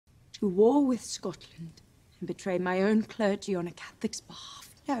to war with Scotland and betray my own clergy on a Catholic's behalf.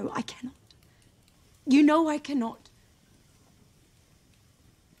 No, I cannot. You know I cannot.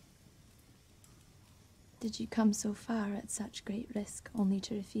 Did you come so far at such great risk, only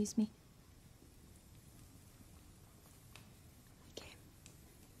to refuse me?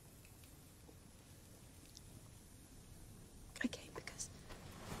 I came because...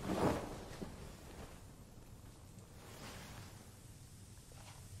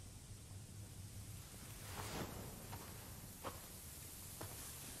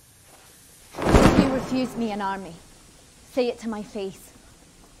 You refused me an army. Say it to my face.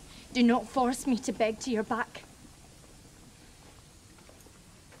 Do not force me to beg to your back.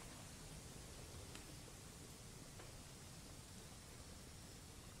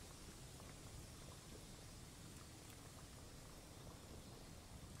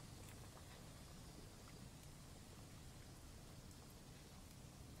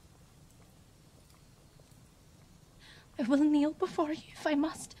 I will kneel before you if I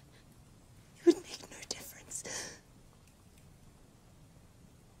must. It would make no difference.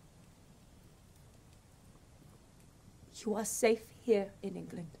 You are safe here in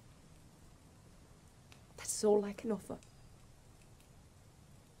England. That's all I can offer.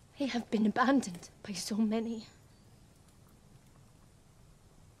 I have been abandoned by so many.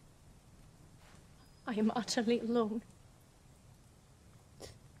 I am utterly alone.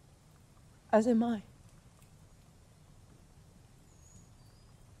 As am I.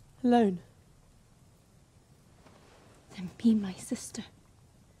 Alone. Then be my sister.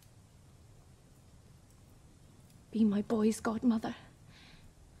 Be my boy's godmother.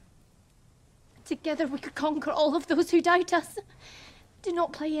 Together we could conquer all of those who doubt us. Do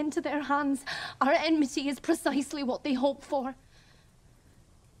not play into their hands. Our enmity is precisely what they hope for.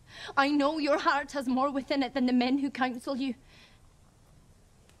 I know your heart has more within it than the men who counsel you.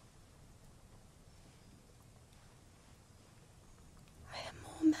 I am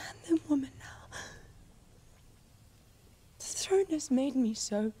more man than woman now. The throne has made me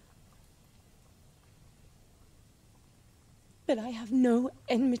so. But I have no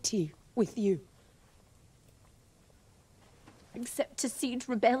enmity with you. Except to seed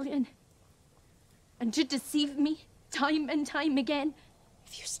rebellion. And to deceive me time and time again.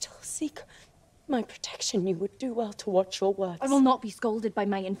 If you still seek my protection, you would do well to watch your words. I will not be scolded by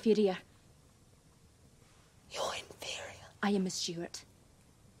my inferior. You're inferior. I am a Stuart,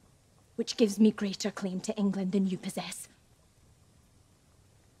 which gives me greater claim to England than you possess.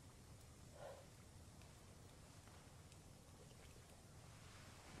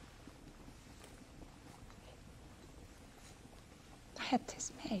 I had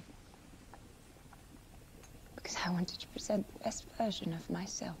this made because I wanted to present the best version of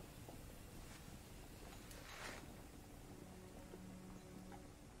myself.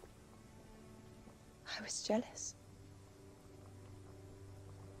 I was jealous.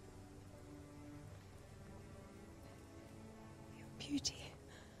 Your beauty,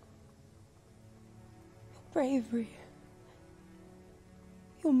 your bravery,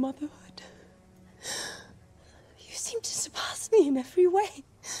 your motherhood. You seem to surpass me in every way.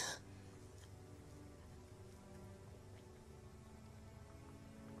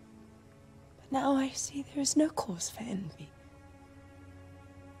 But now I see there is no cause for envy.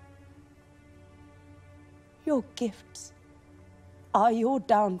 Your gifts are your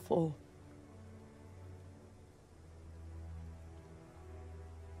downfall.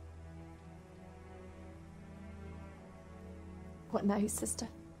 What now, sister?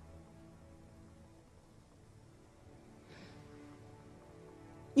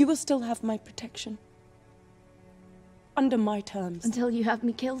 You will still have my protection. Under my terms. Until you have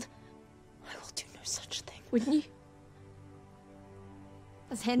me killed? I will do no such thing. Wouldn't you?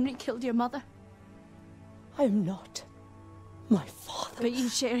 As Henry killed your mother? I am not my father. But you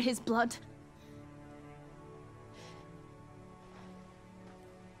share his blood.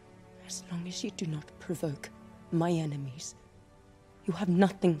 As long as you do not provoke my enemies, you have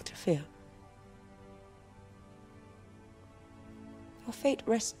nothing to fear. Your fate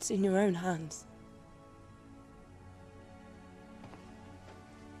rests in your own hands.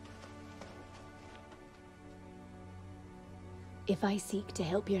 If I seek to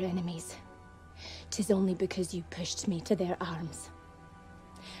help your enemies, 'tis only because you pushed me to their arms.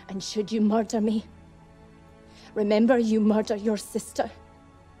 And should you murder me, remember you murder your sister.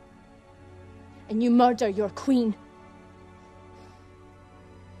 And you murder your queen.